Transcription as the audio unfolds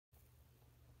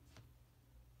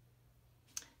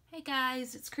Hey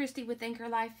guys, it's Christy with Anchor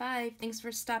Life 5. Thanks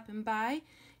for stopping by,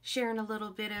 sharing a little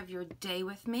bit of your day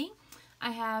with me.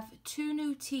 I have two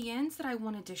new TNs that I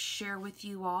wanted to share with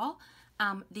you all.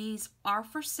 These are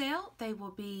for sale. They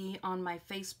will be on my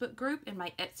Facebook group and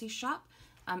my Etsy shop,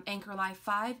 Anchor Life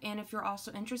 5. And if you're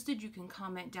also interested, you can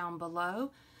comment down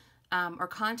below or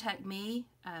contact me,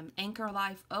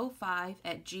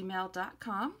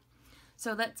 anchorlife05@gmail.com.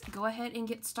 So let's go ahead and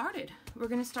get started. We're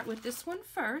going to start with this one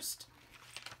first.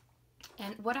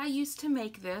 And what I used to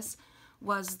make this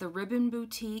was the Ribbon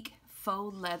Boutique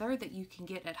faux leather that you can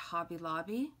get at Hobby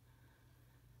Lobby.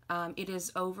 It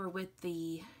is over with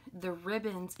the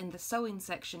ribbons in the sewing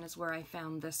section is where I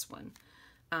found this one.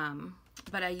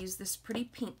 But I used this pretty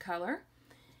pink color.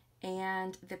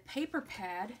 And the paper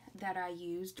pad that I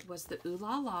used was the Ooh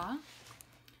La La.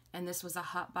 And this was a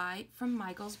Hot Bite from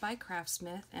Michaels by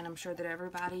Craftsmith. And I'm sure that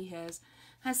everybody has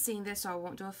seen this, so I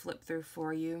won't do a flip through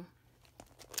for you.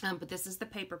 But this is the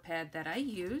paper pad that I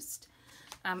used.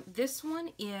 This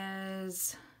one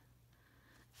it's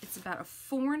about a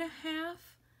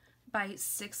 4.5 by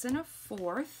 6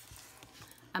 1/4.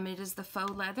 It is the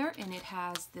faux leather, and it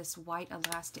has this white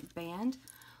elastic band.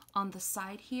 On the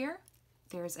side here,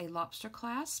 there's a lobster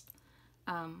clasp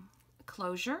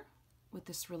closure with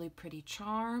this really pretty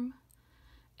charm.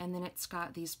 And then it's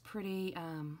got these pretty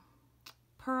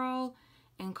pearl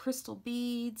and crystal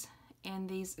beads and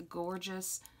these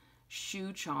gorgeous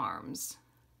shoe charms.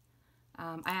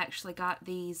 I actually got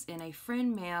these in a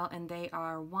friend mail, and they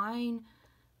are wine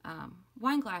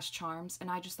glass charms,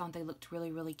 and I just thought they looked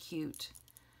really, really cute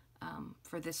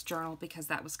for this journal because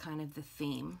that was kind of the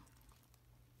theme.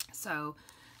 So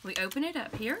we open it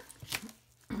up here,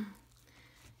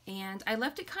 and I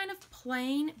left it kind of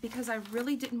plain because I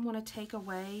really didn't want to take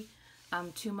away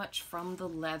too much from the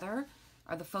leather,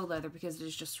 or the faux leather, because it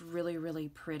is just really, really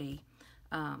pretty.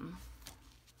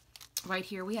 Right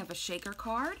here we have a shaker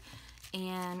card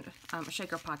and a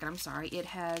shaker pocket, I'm sorry. It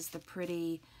has the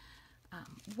pretty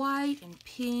white and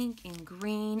pink and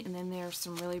green, and then there's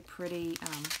some really pretty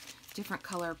different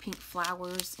color pink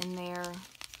flowers in there,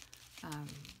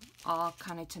 all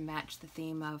kind of to match the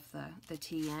theme of the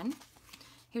TN.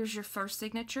 Here's your first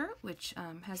signature, which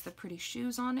has the pretty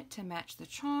shoes on it to match the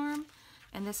charm,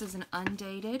 and this is an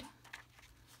undated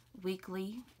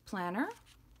weekly planner.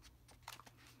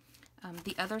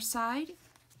 The other side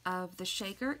of the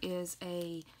shaker is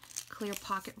a clear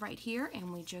pocket right here,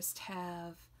 and we just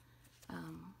have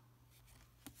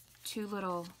two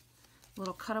little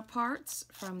cut-aparts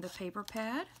from the paper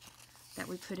pad that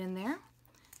we put in there.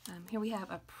 Here we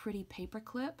have a pretty paper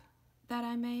clip that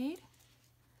I made,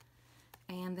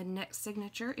 and the next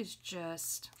signature is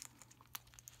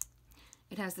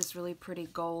it has this really pretty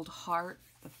gold heart.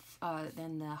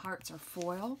 Then the hearts are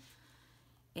foil,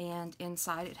 and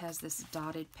inside it has this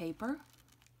dotted paper.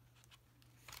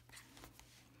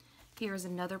 Here's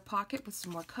another pocket with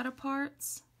some more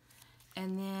cut-aparts,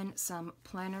 and then some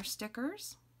planner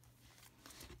stickers.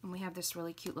 And we have this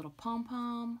really cute little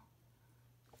pom-pom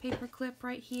paper clip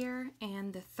right here.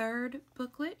 And the third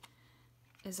booklet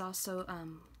is also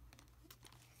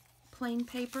plain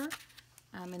paper,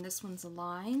 and this one's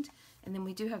aligned. And then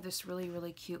we do have this really,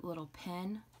 really cute little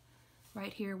pen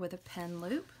right here with a pen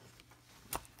loop.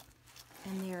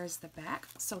 And there's the back.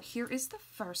 So here is the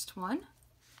first one.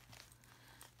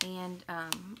 And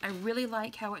I really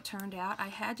like how it turned out. I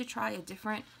had to try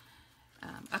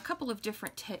a couple of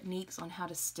different techniques on how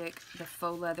to stick the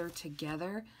faux leather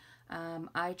together.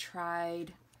 I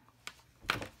tried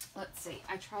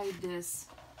this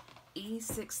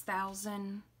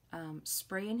E6000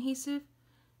 spray adhesive.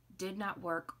 Did not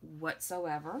work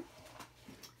whatsoever.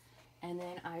 And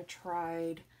then I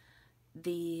tried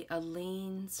the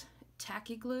Aleene's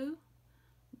tacky glue.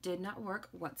 Did not work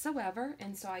whatsoever,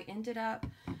 and so I ended up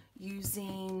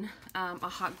using a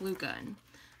hot glue gun.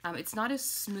 It's not as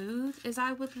smooth as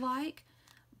I would like,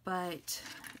 but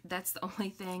that's the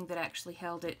only thing that actually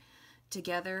held it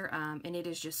together, and it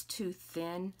is just too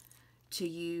thin to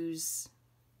use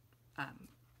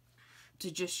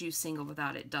single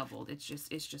without it doubled. It's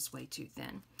just way too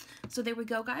thin. So there we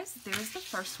go, guys. There's the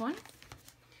first one.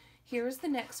 Here is the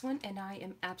next one, and I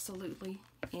am absolutely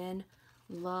in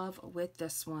love with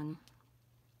this one.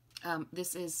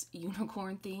 This is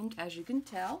unicorn themed, as you can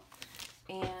tell,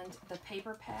 and the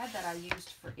paper pad that I used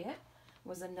for it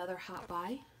was another Hot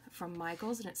Buy from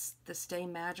Michaels, and it's the Stay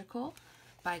Magical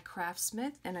by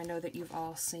Craftsmith, and I know that you've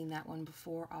all seen that one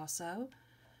before also.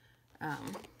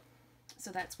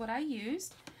 So that's what I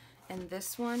used, and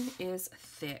this one is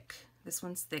thick. This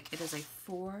one's thick. It is a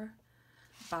 4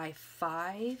 by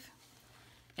 5,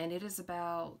 and it is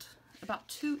about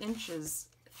 2 inches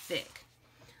thick.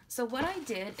 So what I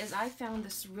did is I found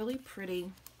this really pretty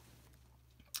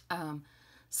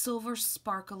silver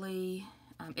sparkly,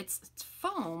 it's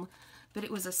foam, but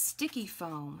it was a sticky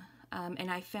foam, and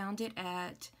I found it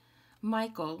at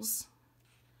Michael's,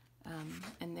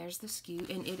 and there's the SKU,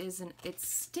 and it's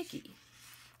sticky.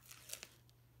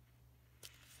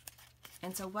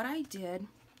 And so what I did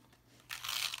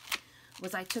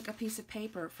was I took a piece of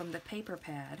paper from the paper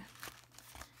pad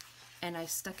and I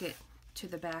stuck it to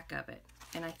the back of it,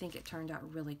 and I think it turned out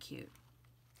really cute.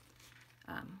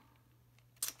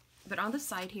 But on the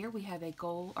side here we have a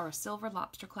gold or a silver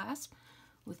lobster clasp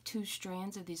with 2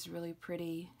 strands of these really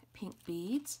pretty pink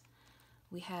beads.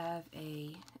 We have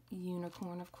a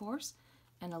unicorn, of course,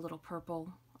 and a little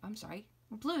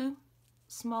blue,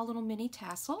 small little mini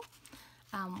tassel.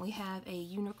 We have a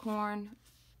unicorn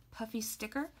puffy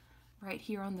sticker right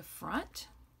here on the front,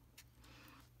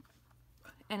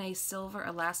 and a silver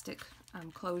elastic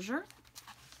closure.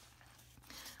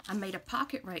 I made a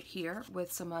pocket right here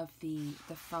with some of the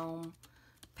foam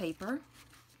paper,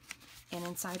 and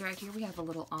inside right here we have a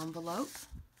little envelope,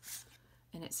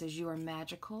 and it says "You are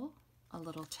magical," a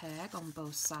little tag on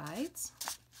both sides.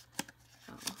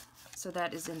 So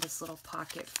that is in this little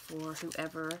pocket for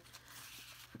whoever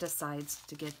decides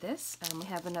to get this. We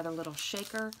have another little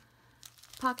shaker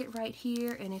pocket right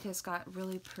here, and it has got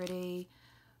really pretty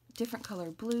different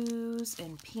color blues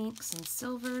and pinks and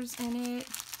silvers in it.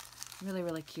 Really,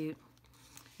 really cute.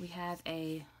 We have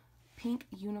a pink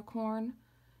unicorn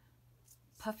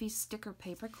puffy sticker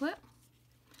paper clip.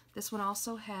 This one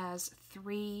also has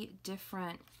 3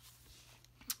 different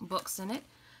books in it,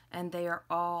 and they are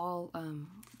all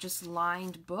just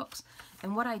lined books.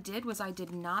 And what I did was I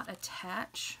did not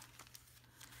attach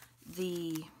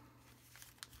the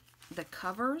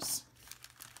covers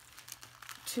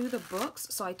to the books,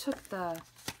 so I took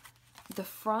the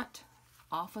front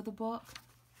off of the book,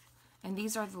 and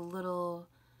these are the little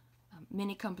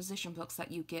mini composition books that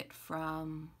you get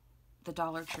from the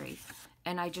Dollar Tree,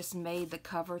 and I just made the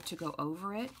cover to go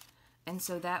over it, and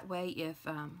so that way if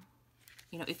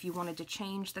you know, if you wanted to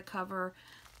change the cover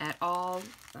at all,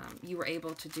 you were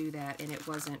able to do that, and it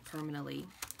wasn't permanently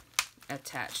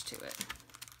attached to it.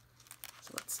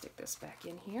 So let's stick this back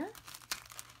in here.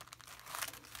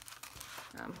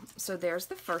 So there's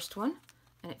the first one,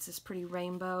 and it's this pretty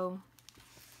rainbow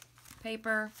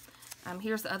paper.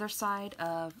 Here's the other side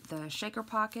of the shaker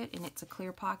pocket, and it's a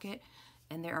clear pocket,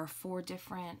 and there are 4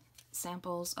 different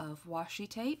samples of washi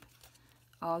tape,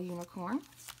 all unicorn,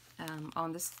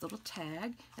 on this little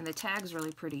tag, and the tag's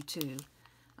really pretty too.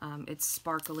 It's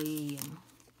sparkly,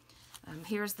 and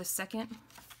here's the second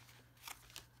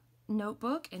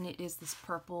notebook, and it is this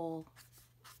purple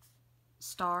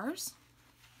stars.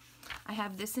 I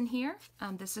have this in here.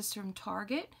 This is from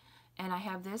Target, and I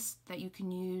have this that you can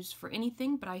use for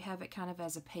anything, but I have it kind of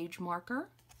as a page marker.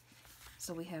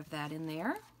 So we have that in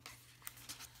there.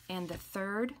 And the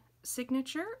third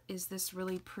signature is this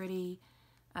really pretty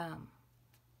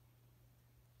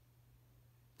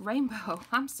rainbow,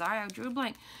 I'm sorry, I drew a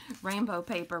blank, rainbow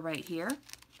paper right here.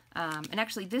 And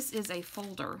actually this is a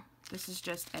folder. This is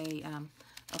just a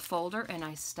folder, and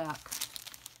I stuck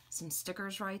some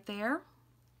stickers right there.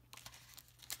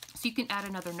 So you can add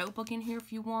another notebook in here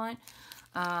if you want,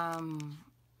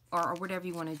 or whatever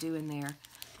you want to do in there.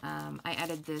 I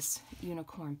added this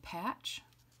unicorn patch,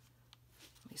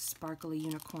 a sparkly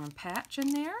unicorn patch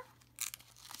in there.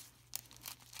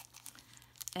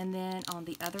 And then on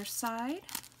the other side,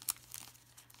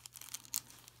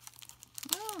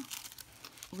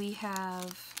 we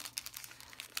have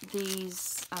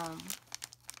these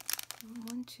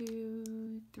 1,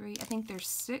 2, 3, I think there's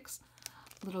 6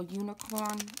 little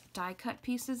unicorn die cut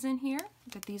pieces in here,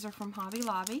 but these are from Hobby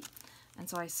Lobby, and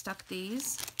so I stuck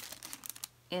these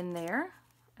in there.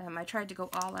 I tried to go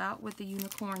all out with the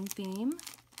unicorn theme.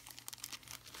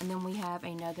 And then we have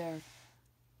another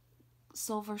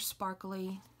silver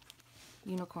sparkly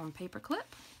unicorn paper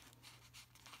clip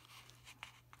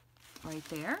right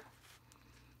there.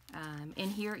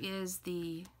 And here is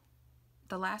the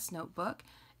last notebook.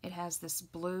 It has this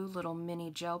blue little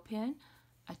mini gel pen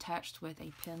attached with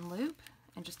a pen loop,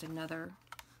 and just another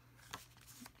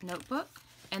notebook.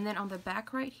 And then on the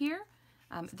back right here,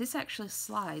 this actually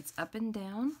slides up and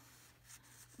down.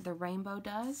 The rainbow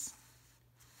does.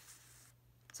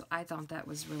 So I thought that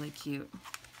was really cute.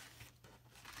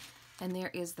 And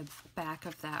there is the back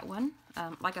of that one.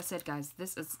 Like I said, guys,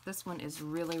 this one is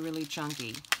really, really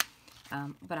chunky.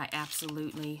 But I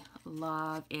absolutely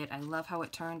love it. I love how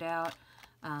it turned out.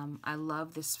 I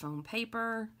love this foam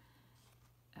paper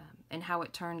and how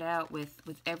it turned out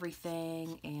with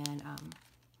everything. And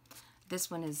this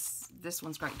one's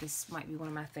great. This might be one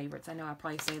of my favorites. I know I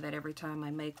probably say that every time I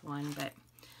make one, but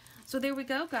so there we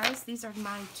go, guys. These are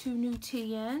my 2 new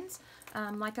TNs.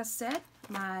 Like I said,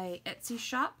 my Etsy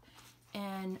shop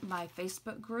and my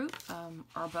Facebook group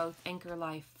are both Anchor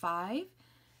Life 5.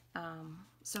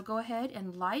 So go ahead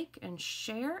and like and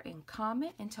share and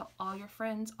comment and tell all your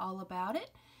friends all about it.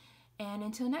 And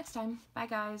until next time, bye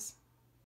guys.